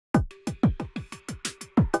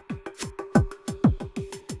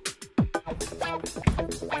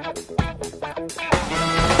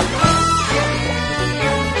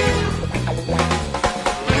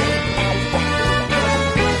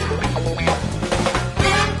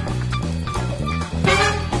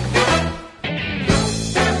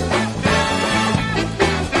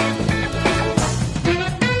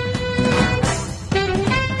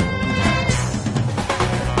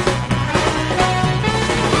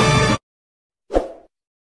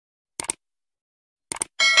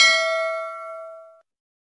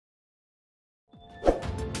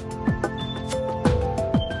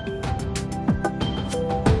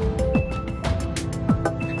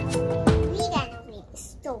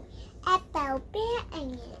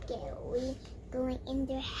Going in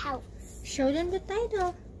their house. Show them the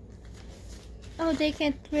title. Oh, they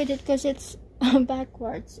can't read it because it's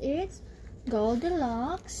backwards. It's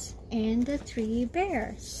Goldilocks and the Three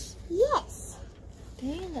Bears. Yes.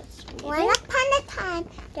 Okay, let's read Once upon a time,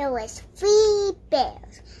 there was 3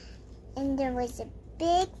 bears. And there was a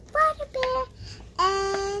big father bear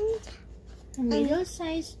and a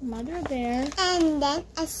middle-sized mother bear. And then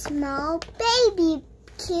a small baby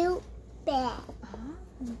cute bear.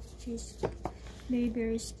 Baby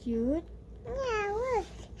bear is cute. Yeah, look.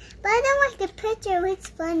 But I don't like the picture. It's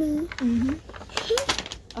funny.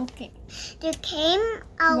 Okay. There came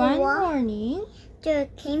one morning. There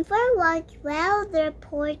came for a walk while their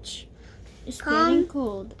porch is getting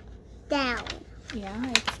cold down. Yeah,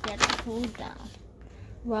 it's getting cold down.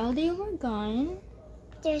 While they were gone,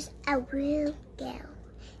 there's a little girl.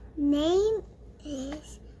 Name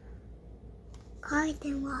is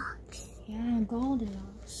Goldilocks. Yeah,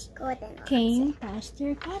 Goldilocks. Goldilocks. Came past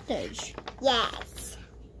their cottage. Yes.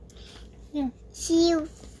 Yeah. She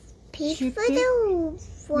peeked for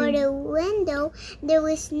the window. There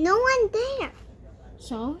was no one there.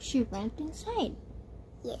 So she went inside.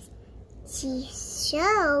 Yes. She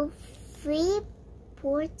saw 3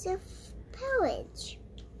 pots of porridge.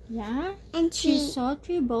 Yeah. And she saw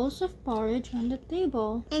 3 bowls of porridge on the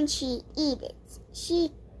table. And she ate it.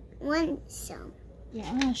 She wants some.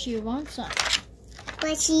 Yeah, she wants some.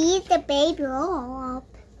 But she ate the baby all up.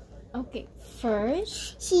 Okay,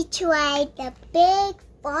 first she tried the big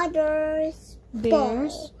father's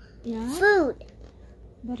bear's food.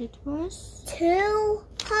 But it was too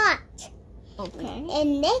hot. Okay.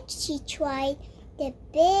 And next she tried the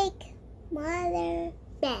big mother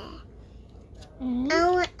bear. And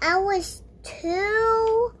I was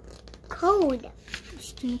too cold.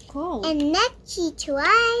 It's too cold. And next she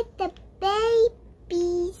tried the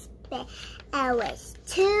baby's bear. I was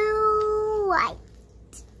too right.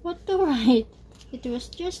 What too right? It was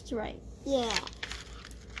just right. Yeah.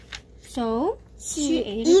 So she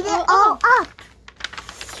ate it all up.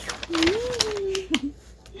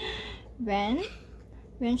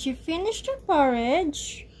 When she finished her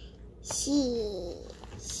porridge, she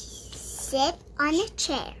sat on a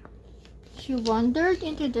chair. She wandered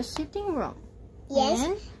into the sitting room. Yes.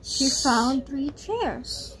 And she found 3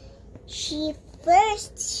 chairs. She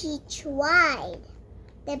tried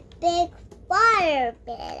the big fire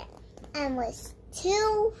bear and was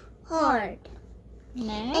too hard.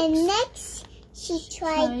 Next she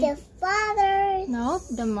tried the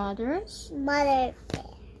mother's mother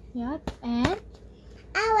bear. Yep, and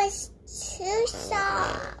I was too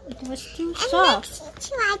soft. It was too soft. And next she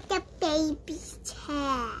tried the baby's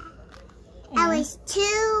chair. I was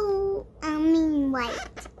too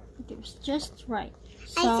white. It was just right.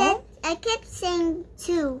 So I kept saying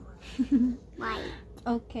too white.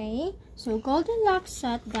 Okay, so Goldilocks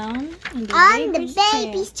sat down in the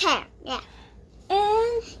baby's chair. Yeah.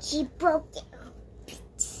 And she broke it.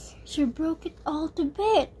 She broke it all to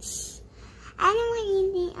bits. I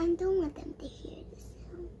don't want them to hear this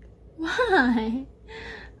sound. Why?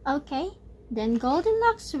 Okay, then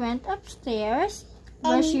Goldilocks went upstairs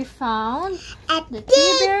where she found the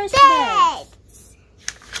 3 bears' bed.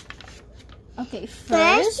 Okay,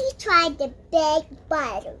 first she tried the big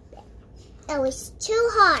butter bed. It was too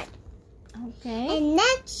hard. Okay. And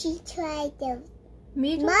next she tried the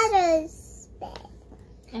mother's bed.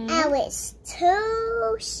 I was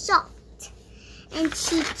too soft. And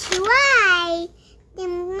she tried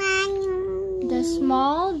the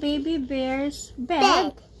small baby bear's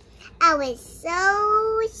bed. I was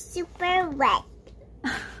so super wet.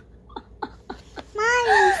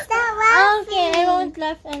 Mommy, stop laughing. Okay, I won't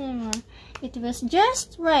laugh anymore. It was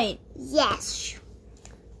just right. Yes.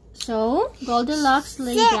 So Goldilocks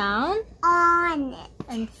lay down on it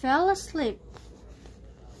and fell asleep.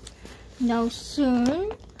 No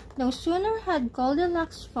sooner had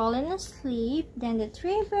Goldilocks fallen asleep than the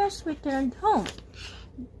 3 bears returned home.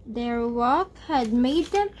 Their walk had made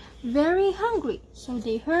them very hungry, so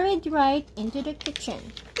they hurried right into the kitchen.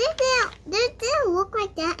 They didn't look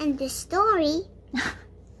like that in the story.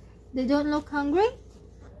 They don't look hungry?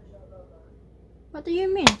 What do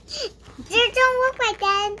you mean? They don't look like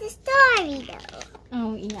that in the story, though.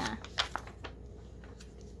 Oh, yeah.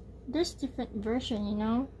 There's different version, you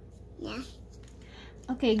know? Yeah.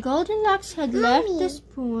 Okay, Goldilocks had left the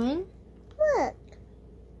spoon. Look,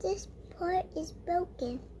 this part is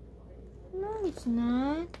broken. No, it's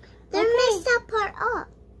not. They messed that part up.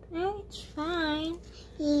 No, it's fine.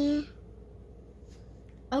 Yeah.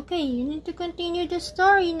 Okay, you need to continue the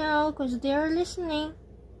story now because they're listening.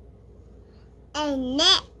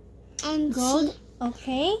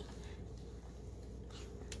 Okay.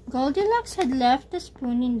 Goldilocks had left the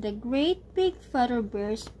spoon in the great big father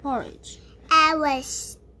bear's porridge.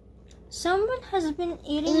 Someone has been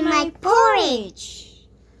eating my porridge,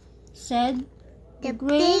 said the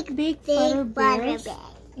great big father bear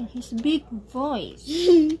in his big voice.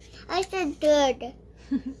 I said good.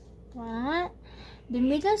 What? The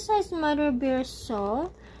middle-sized mother bear saw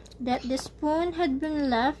that the spoon had been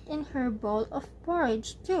left in her bowl of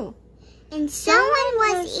porridge too. And someone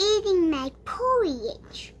was eating my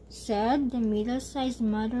porridge, said the middle-sized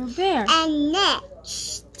mother bear. And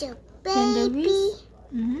next, the baby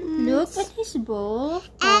looked at his bowl of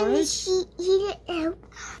and porridge. she ate it out.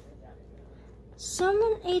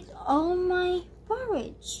 Someone ate all my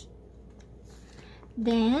porridge.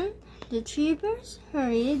 Then the three bears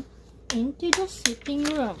hurried into the sitting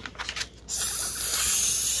room.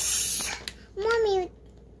 Mommy,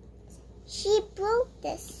 she broke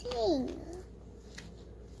the thing.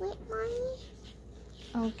 Wait,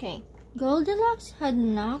 Mommy. Okay. Goldilocks had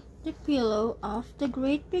knocked the pillow off the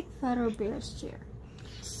great big father bear's chair.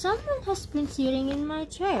 Someone has been sitting in my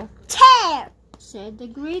chair, said the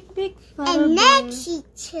great big father bear.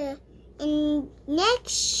 And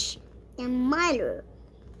next, the mother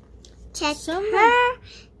checked Someone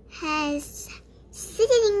has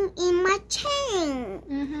sitting in my chair.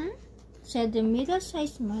 Said the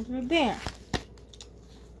middle-sized mother bear.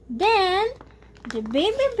 Then the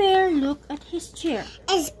baby bear looked at his chair.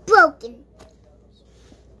 It's broken.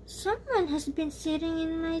 Someone has been sitting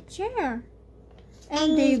in my chair,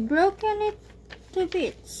 and they've broken it to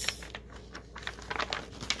bits.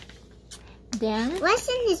 Then What's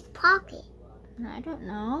in his pocket? I don't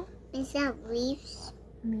know. Is that leaves?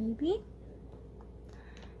 Maybe.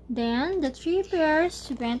 Then the three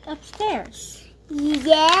bears went upstairs.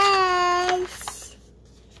 Yes.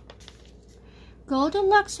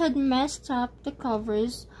 Goldilocks had messed up the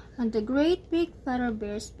covers on the great big father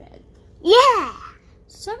bear's bed. Yeah.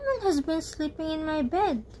 Someone has been sleeping in my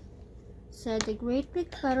bed, said the great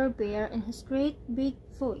big father bear in his great big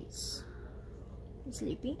voice.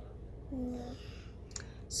 Sleepy? Yeah.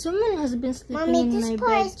 Someone has been sleeping Mommy, in this my part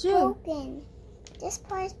bed is too. broken. This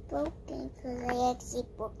part is broken because I actually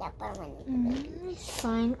broke that part when I put it. It's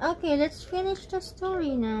fine. Okay, let's finish the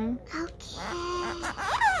story now. Okay.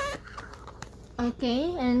 Okay,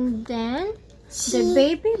 and then the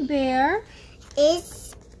baby bear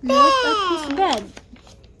Is looked at his bed.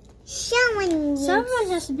 Someone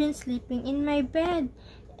has been sleeping in my bed,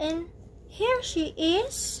 and here she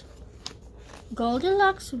is.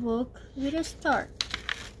 Goldilocks woke with a start.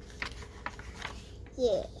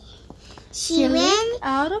 Yeah. She leaped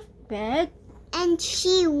out of bed and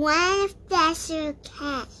she went faster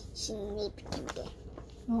cat. She never came back.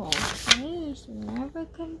 Oh, okay, she never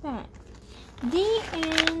came back. The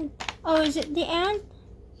end. Oh, is it the end?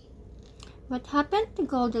 What happened to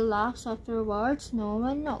Goldilocks afterwards, no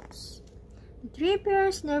one knows. The three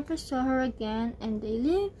bears never saw her again, and they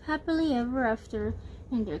lived happily ever after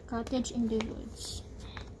in their cottage in the woods.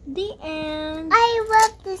 The end. I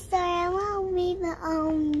love this story. I want to read the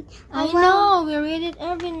I know, we read it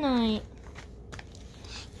every night.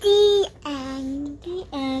 The end. The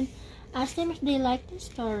end. Ask them if they like the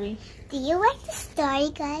story. Do you like the story,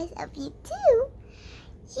 guys? If you do,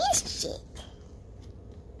 you should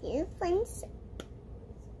do friends.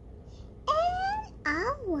 And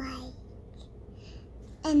a like.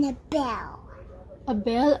 And a bell. A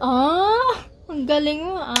bell? Ah! Ang galing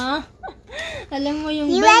mo ah. Alam mo yung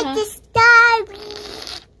You bell like ha? the story?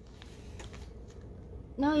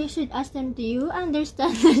 No, you should ask them. Do you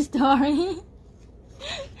understand the story?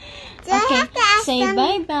 Do I Okay, have to ask say them?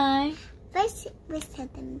 bye-bye. First, we tell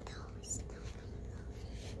them the whole story.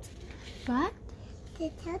 What? To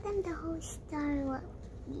tell them the whole story what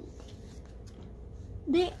we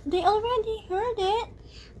did. They already heard it.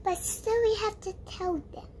 But still we have to tell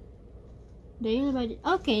them. They already...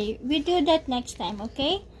 Okay, we do that next time,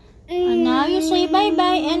 okay? And now you say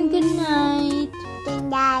bye-bye and good night. Good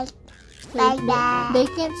night. Bye-bye. They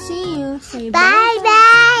can't see you. Say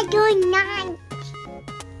Bye-bye. Good night.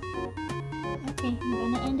 Okay, I'm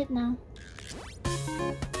gonna end it now.